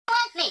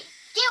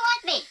Do you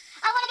want me?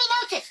 I want to be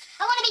noticed.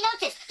 I want to be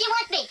noticed. Do you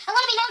want me? I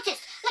want to be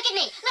noticed. Look at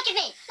me. Look at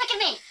me. Look at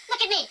me.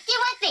 Look at me. Do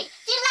you want me?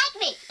 Do you like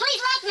me?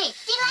 Please like me.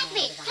 Do you like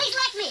me? Please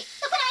like me.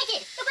 Look what I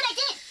did. Look what I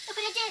did. Look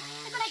what I did.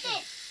 Look what I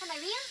did. Am I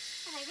real?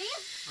 Am I real?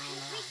 I am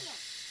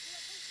appreciate.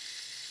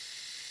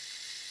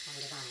 I'm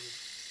divine.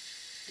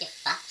 Yes,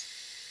 but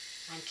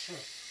I'm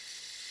truth.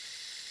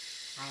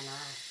 I am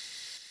alive.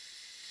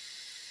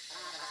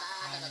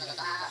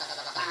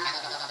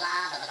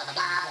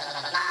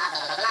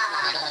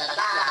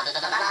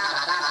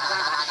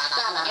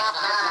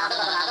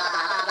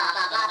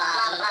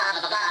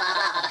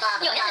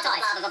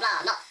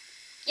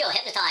 You're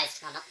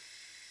hypnotized. No, I'm not.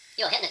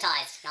 You're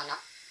hypnotized. No, I'm not.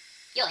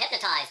 You're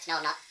hypnotized. No,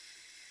 I'm not.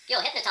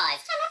 You're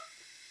hypnotized. No, I'm not.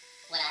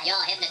 What are you?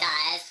 You're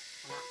hypnotized.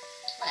 I'm not.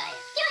 What are you?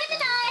 You're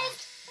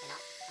hypnotized. You're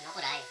not. I'm not.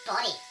 What are you?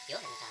 Body. You're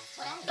hypnotized.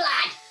 What are you?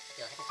 Blood.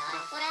 You're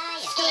hypnotized. What are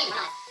you? Skin.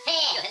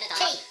 Hair. You're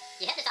hypnotized. Teeth.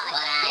 You're hypnotized.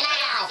 What are you?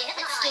 Nails. You're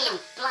hypnotized. Skin.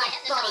 Blood.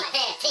 Body.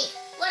 Hair. Teeth.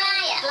 What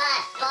are you?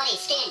 Blood. Body.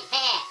 Skin.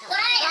 Hair. What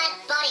are you? Blood.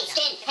 Body.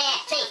 Skin. Hair.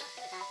 Teeth.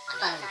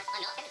 Bone.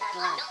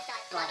 Blood.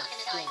 Body.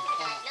 Skin.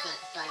 Hair.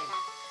 Teeth. Bone.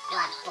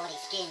 Blood. Body.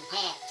 Skin.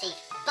 Hair.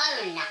 Teeth.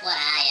 Bone. What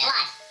are you?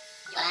 Blood.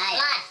 What are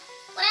you? Blood.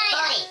 What are you?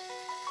 Body.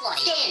 What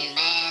are you,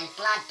 man?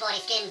 Blood.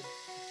 Body. Skin.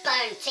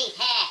 Bone. Teeth.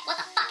 Hair. What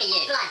the fuck are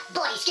you? Blood.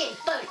 Body. Skin.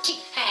 Bone.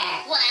 Teeth.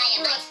 Hair. What are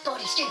you, mate? Blood.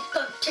 Body. Skin.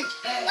 Bone. Teeth.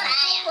 Hair. What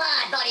are you?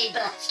 Blood. Body.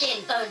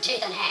 Skin. Bone.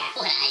 Teeth and hair.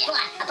 What are you?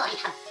 Blood. Body.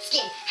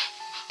 Skin.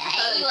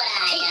 Hey, what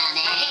are you,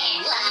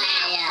 man? What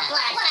are you?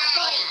 Blood.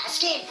 Body.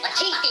 Skin. What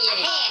teeth are you?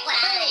 Hair. What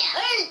are you?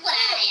 What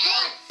are you?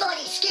 Blood.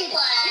 Body. Skin.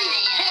 What are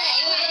you?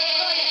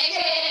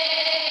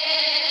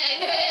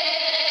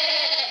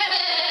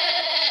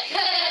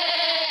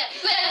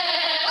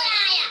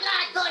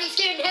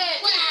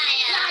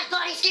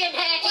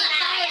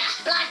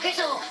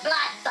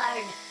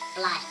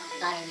 Blood,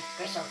 bone,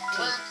 gristle,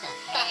 teeth. What the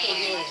fuck are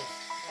you?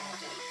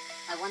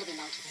 I want to be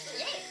noticed.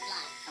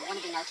 I want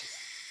to be noticed.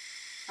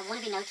 I want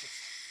to be noticed.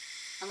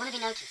 I want to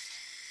be noticed.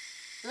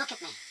 Look at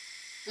me.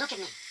 Look at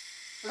me.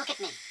 Look at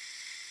me.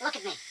 Look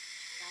at me.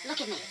 Look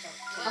at me.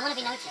 I want to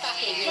be noticed.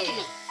 Look at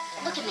me.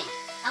 Look at me.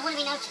 I want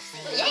to be noticed.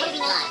 I want to be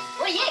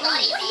noticed. What are you? What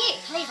are you?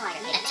 Please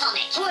like me.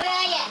 Atomic. What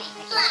are you?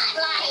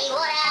 Bloody.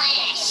 What are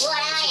you?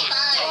 What are you?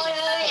 What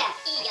are you?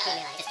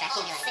 Accumulate.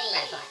 Distraction.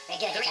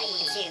 Greed.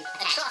 Consume.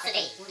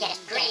 Atrocity. Get it.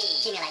 Greed.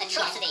 Accumulate.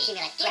 Atrocity.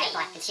 Accumulate.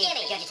 Gratify. Consume.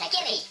 Regurgitate.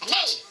 Repeat.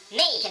 Attach.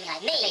 Me.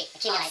 Accumulate. Me.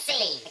 Accumulate.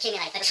 Repeat.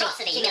 Accumulate.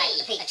 Atrocity.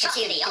 Accumulate. Repeat.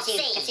 Consume.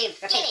 Consume. Consume.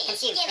 Repeat.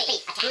 Consume.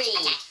 Repeat. Attach.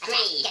 Greed.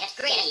 Greed. Get it.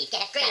 Greed.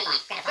 Get it. Greed.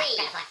 Gratify.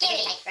 Gratify.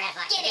 Regurgitate.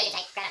 Gratify.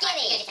 Regurgitate. Gratify.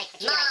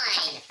 Regurgitate.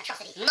 Mine.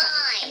 Atrocity.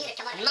 Mine.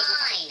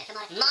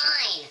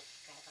 Mine.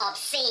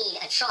 Obscene.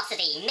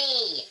 Atrocity.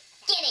 Me.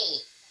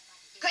 Gimme.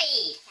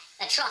 Greed.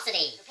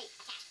 Atrocity.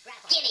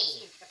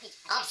 Gimme.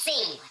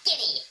 Obscene.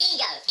 Gimme.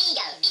 Ego.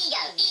 Ego.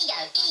 Ego. Ego.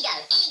 Ego.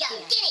 Ego.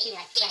 Gimme.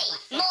 Gimme.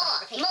 More.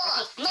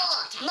 More.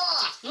 More.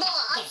 More.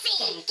 More.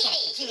 Obscene.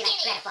 Gimme. Gimme.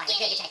 Gratify.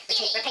 Regurgitate.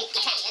 Repeat. Repeat.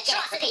 Attach.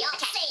 Atrocity.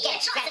 Attach. Get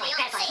it. Gratify.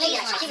 Gratify.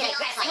 Accumulate.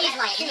 Gratify. Please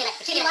like. Accumulate.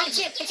 Do you like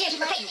it? Consume.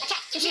 Repeat.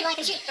 Attach. Do you like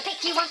it? Repeat.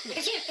 Do you want me?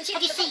 Have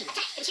you seen?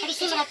 Have you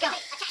seen what I've got?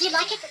 Do you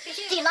like it?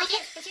 Do you like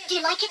it? Do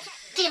you like it?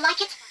 Do you like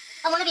it?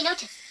 I want to be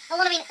noticed. I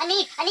want to be, I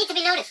need to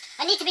be noticed.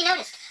 I need to be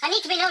noticed. I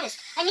need to be noticed.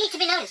 I need to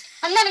be noticed.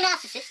 I'm not a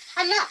narcissist.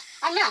 I'm not.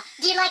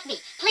 Do you like me?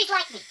 Please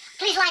like me.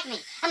 Please like me.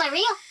 Am I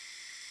real?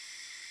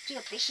 Do you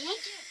appreciate?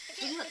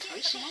 Do you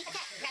appreciate?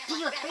 Do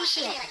you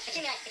appreciate?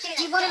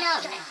 Do you want to know?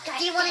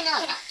 Do you want to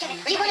know?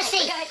 Do you want to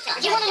see? Do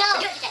you want to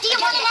know? Do you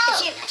want to know?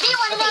 Do you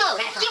want to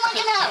know? Do you want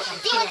to know?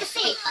 Do you want to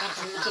see?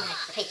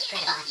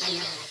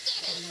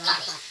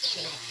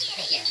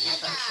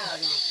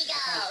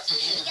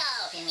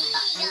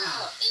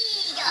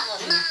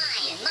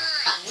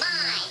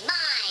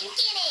 Mine.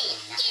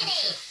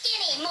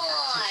 Gimme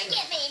more.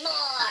 Give me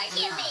more.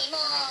 Give me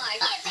more.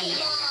 Give me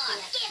more.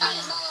 Give me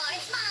more.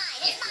 It's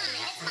mine. It's mine.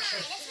 It's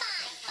mine. It's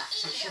mine.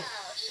 Ego.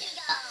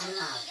 I'm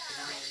love.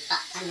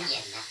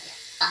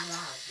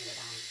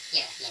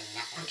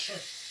 I'm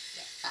truth.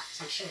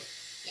 I'm truth.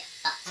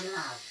 I'm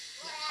love.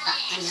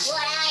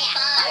 What are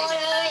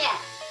you?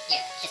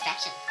 Yeah.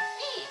 Distraction.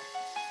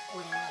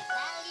 What are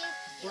you?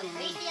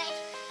 Appreciate.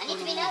 I need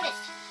to be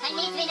noticed. I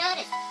need to be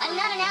noticed. I'm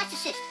not a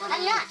narcissist.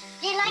 I'm not.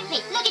 Do you like me?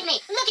 Look at me.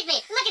 Look at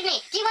me. Look at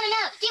me. Do you want to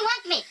know? Do you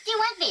want me? Do you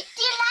want me?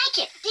 Do you like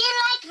it? Do you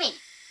like me?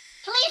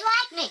 Please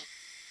like me.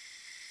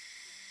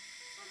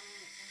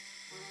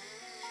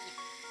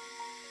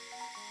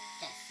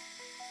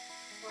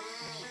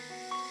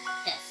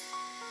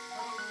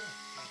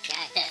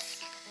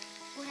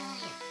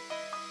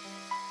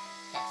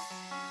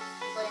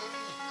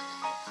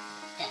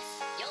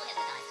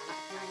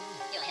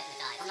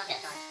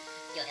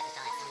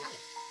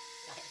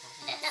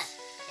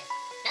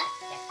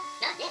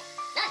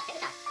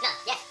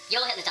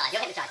 You're hypnotized.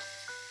 You're hypnotized.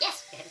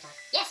 Yes. You're hypnotized.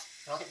 Yes.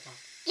 We're all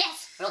hypnotized.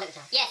 Yes. We're all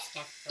hypnotized. Yes.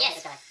 Yes. We're all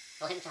hypnotized.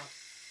 We're all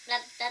hypnotized.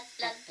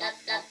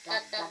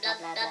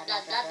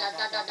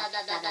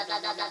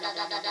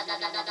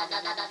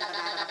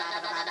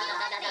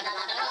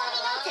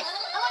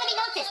 I want to be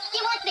noticed. Do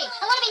you want me?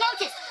 I want to be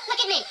noticed.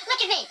 Look at me. Look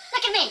at me.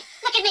 Look at me.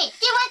 Look at me.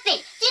 Do you want me?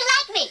 Do you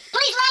like me?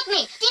 Please like me.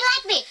 Do you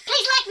like me?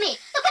 Please like me.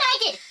 Look what I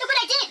did. Look what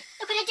I did.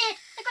 Look what I did.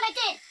 Look what I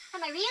did.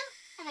 Am I real?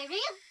 Am I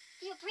real?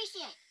 Do you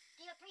appreciate?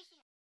 Do you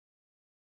appreciate?